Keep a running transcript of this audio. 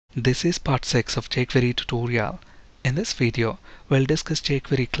This is part 6 of jQuery tutorial. In this video, we'll discuss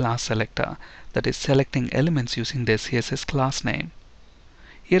jQuery class selector, that is selecting elements using their CSS class name.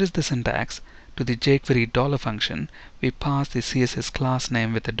 Here is the syntax. To the jQuery $function, we pass the CSS class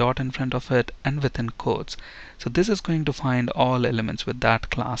name with a dot in front of it and within quotes. So this is going to find all elements with that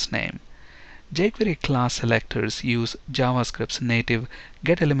class name. jQuery class selectors use JavaScript's native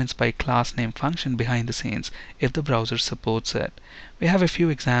getElementsByClassName function behind the scenes if the browser supports it. We have a few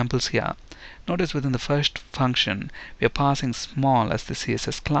examples here. Notice within the first function, we are passing small as the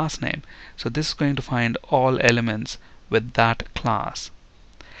CSS class name. So this is going to find all elements with that class.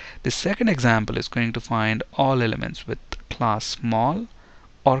 The second example is going to find all elements with class small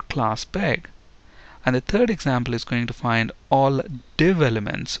or class big. And the third example is going to find all div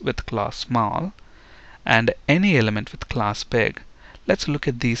elements with class small and any element with class big. Let's look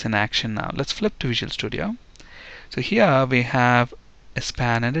at these in action now. Let's flip to Visual Studio. So here we have a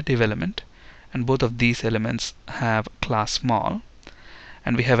span and a div element, and both of these elements have class small.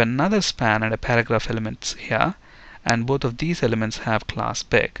 And we have another span and a paragraph elements here, and both of these elements have class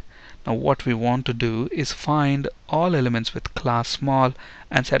big. Now what we want to do is find all elements with class small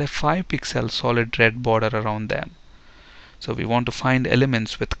and set a 5-pixel solid red border around them. So we want to find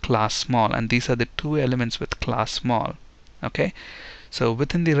elements with class small, and these are the two elements with class small. Okay, so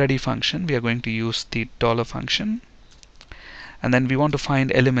within the ready function, we are going to use the $function, and then we want to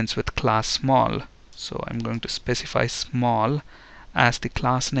find elements with class small. So I'm going to specify small as the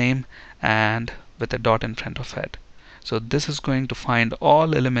class name and with a dot in front of it. So this is going to find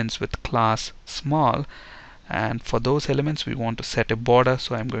all elements with class small, and for those elements we want to set a border.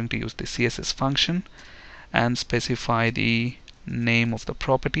 So I'm going to use the CSS function and specify the name of the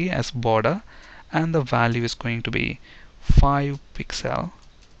property as border, and the value is going to be 5-pixel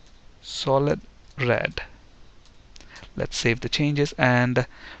solid red. Let's save the changes, and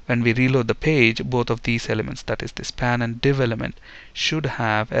when we reload the page, both of these elements, that is the span and div element, should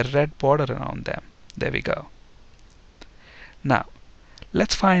have a red border around them. There we go. Now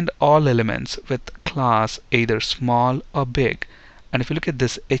let's find all elements with class either small or big. And if you look at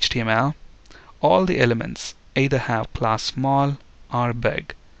this HTML, all the elements either have class small or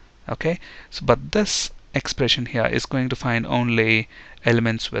big. Okay, so but this expression here is going to find only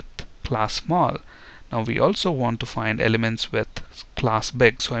elements with class small. Now we also want to find elements with class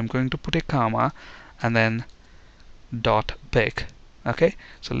big, so I'm going to put a comma and then dot big. Okay,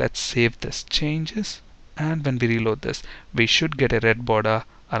 so let's save this changes, and when we reload this, we should get a red border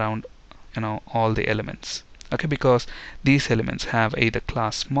around all the elements. Okay, because these elements have either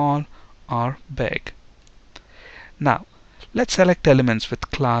class small or big. Now let's select elements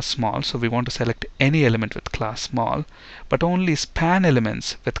with class small. So we want to select any element with class small, but only span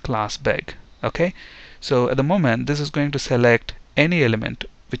elements with class big. Okay, so at the moment this is going to select any element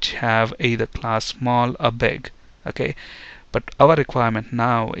which have either class small or big. Okay, but our requirement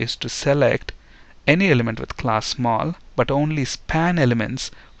now is to select any element with class small, but only span elements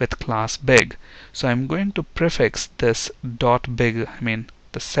with class big. So I'm going to prefix this dot big,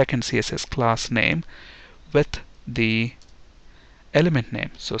 the second CSS class name, with the element name.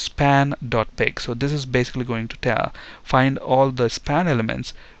 So span dot big. So this is basically going to find all the span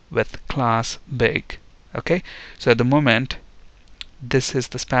elements with class big. Okay, so at the moment this is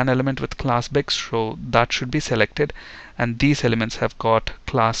the span element with class big, so that should be selected, and these elements have got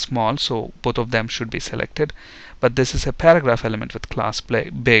class small, so both of them should be selected. But this is a paragraph element with class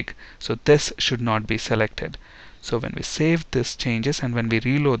big, so this should not be selected. So when we save this changes and when we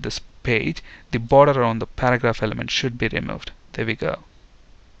reload this page, the border around the paragraph element should be removed. There we go.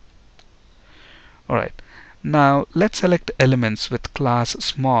 Alright, now let's select elements with class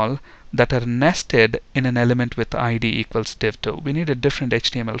small that are nested in an element with ID equals div2. We need a different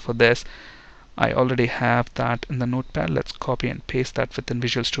HTML for this. I already have that in the notepad. Let's copy and paste that within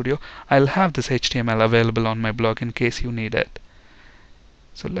Visual Studio. I'll have this HTML available on my blog in case you need it.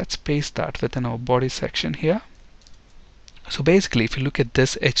 So let's paste that within our body section here. So basically, if you look at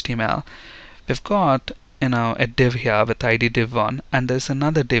this HTML, we've got a div here with ID div1, and there's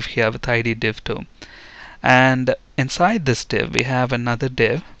another div here with ID div2, and inside this div we have another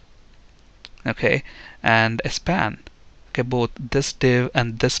div, okay, and a span. Okay, both this div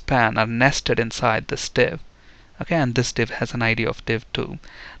and this span are nested inside this div. Okay, and this div has an ID of div2.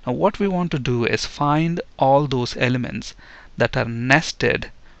 Now what we want to do is find all those elements that are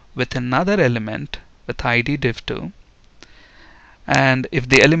nested with another element with ID div2, and if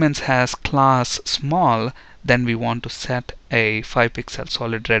the elements has class small, then we want to set a 5-pixel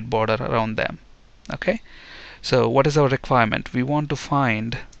solid red border around them. Okay, so what is our requirement? We want to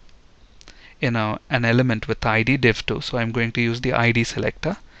find an element with ID div2, so I'm going to use the ID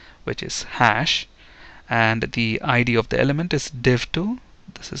selector, which is hash, and the ID of the element is div2.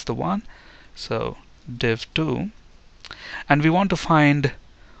 This is the one. So div2, and we want to find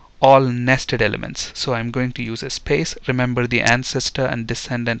all nested elements. So I'm going to use a space. Remember the ancestor and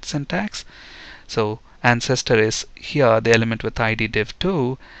descendant syntax. So ancestor is here the element with ID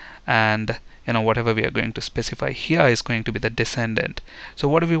div2, and whatever we are going to specify here is going to be the descendant. So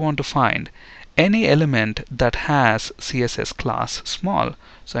what do we want to find? Any element that has CSS class small.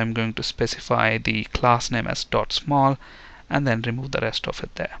 So I'm going to specify the class name as dot small and then remove the rest of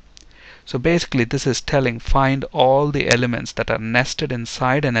it there. So basically this is telling find all the elements that are nested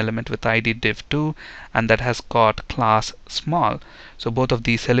inside an element with ID div2 and that has got class small. So both of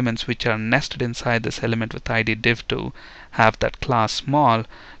these elements which are nested inside this element with ID div2 have that class small,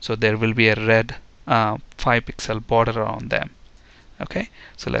 so there will be a red 5-pixel border around them. Okay,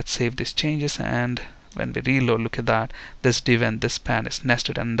 so let's save these changes, and when we reload, look at that, this div and this span is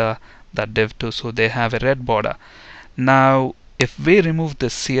nested under that div2, so they have a red border. Now if we remove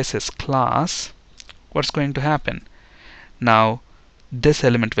this CSS class, what's going to happen? Now this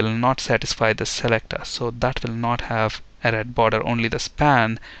element will not satisfy the selector, so that will not have a red border. Only the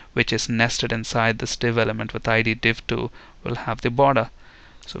span, which is nested inside this div element with ID div2, will have the border.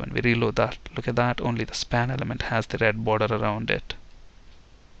 So when we reload that, look at that, only the span element has the red border around it.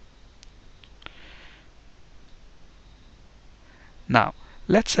 Now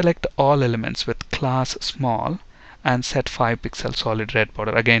let's select all elements with class small and set 5-pixel solid red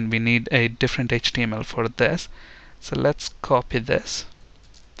border. Again, we need a different HTML for this. So let's copy this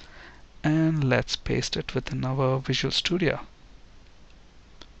and let's paste it within our Visual Studio.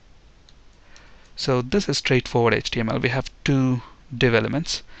 So this is straightforward HTML. We have two div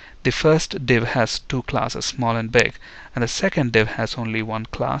elements. The first div has two classes, small and big, and the second div has only one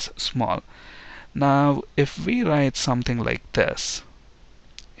class, small. Now if we write something like this,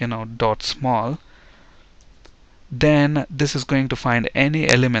 dot small, then this is going to find any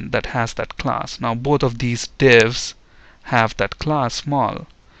element that has that class. Now both of these divs have that class small.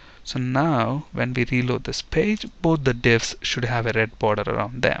 So now when we reload this page, both the divs should have a red border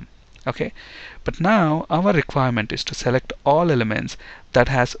around them. Okay, but now our requirement is to select all elements that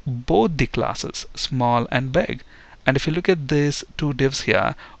has both the classes small and big. And if you look at these two divs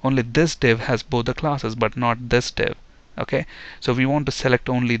here, only this div has both the classes but not this div. Okay, so we want to select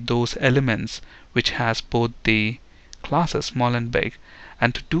only those elements which has both the classes small and big,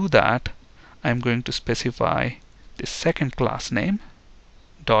 and to do that I'm going to specify the second class name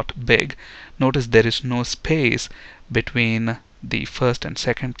dot big. Notice there is no space between the first and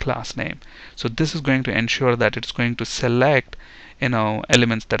second class name, so this is going to ensure that it's going to select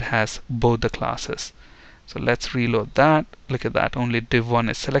elements that has both the classes. So let's reload that. Look at that, only div1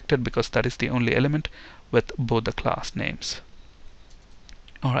 is selected because that is the only element with both the class names.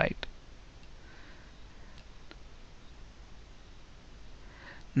 Alright,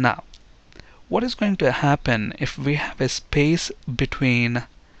 now what is going to happen if we have a space between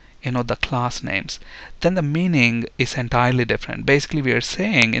the class names? Then the meaning is entirely different. Basically we are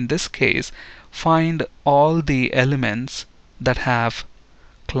saying in this case find all the elements that have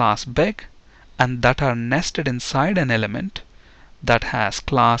class big and that are nested inside an element that has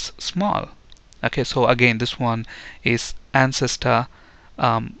class small. Okay, so again this one is ancestor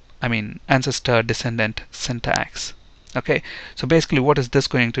ancestor descendant syntax. Okay, so basically what is this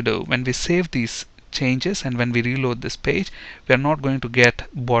going to do? When we save these changes and when we reload this page, we are not going to get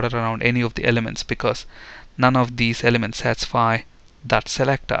border around any of the elements because none of these elements satisfy that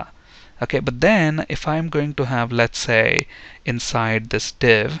selector. Okay, but then if I'm going to have, let's say, inside this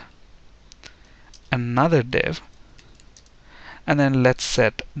div another div, and then let's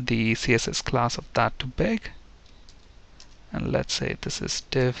set the CSS class of that to big, and let's say this is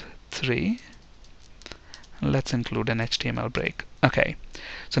div3, and let's include an HTML break. Okay,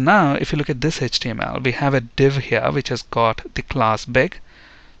 so now if you look at this HTML, we have a div here which has got the class big,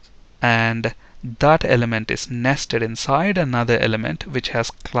 and that element is nested inside another element which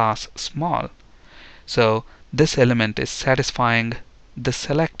has class small. So this element is satisfying this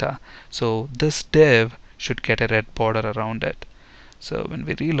selector, so this div should get a red border around it. So when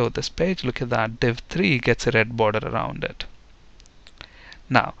we reload this page, look at that, div3 gets a red border around it.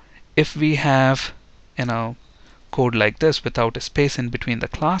 Now if we have code like this without a space in between the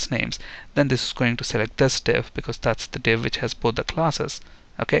class names, then this is going to select this div because that's the div which has both the classes.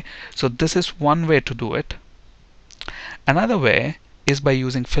 Okay, so this is one way to do it. Another way is by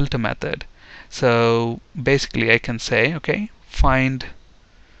using filter method. So basically I can say, okay, find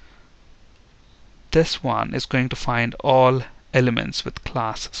this one is going to find all elements with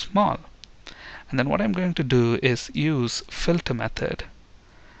class small, and then what I'm going to do is use filter method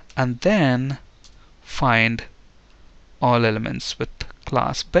and then find all elements with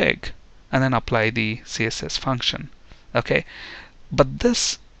class big, and then apply the CSS function. Okay, but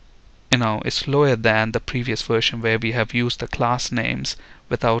this is lower than the previous version where we have used the class names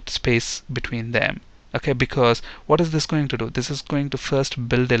without space between them. Okay, because what is this going to do? This is going to first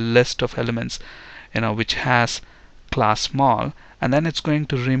build a list of elements which has class small, and then it's going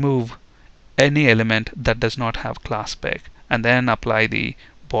to remove any element that does not have class big and then apply the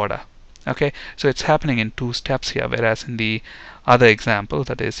border. Okay, so it's happening in two steps here, whereas in the other example,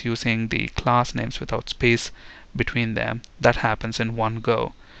 that is using the class names without space between them, that happens in one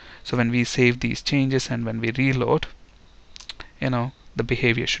go. So when we save these changes and when we reload, the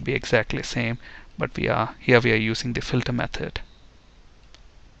behavior should be exactly the same, but we are using the filter method.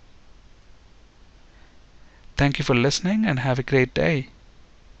 Thank you for listening and have a great day.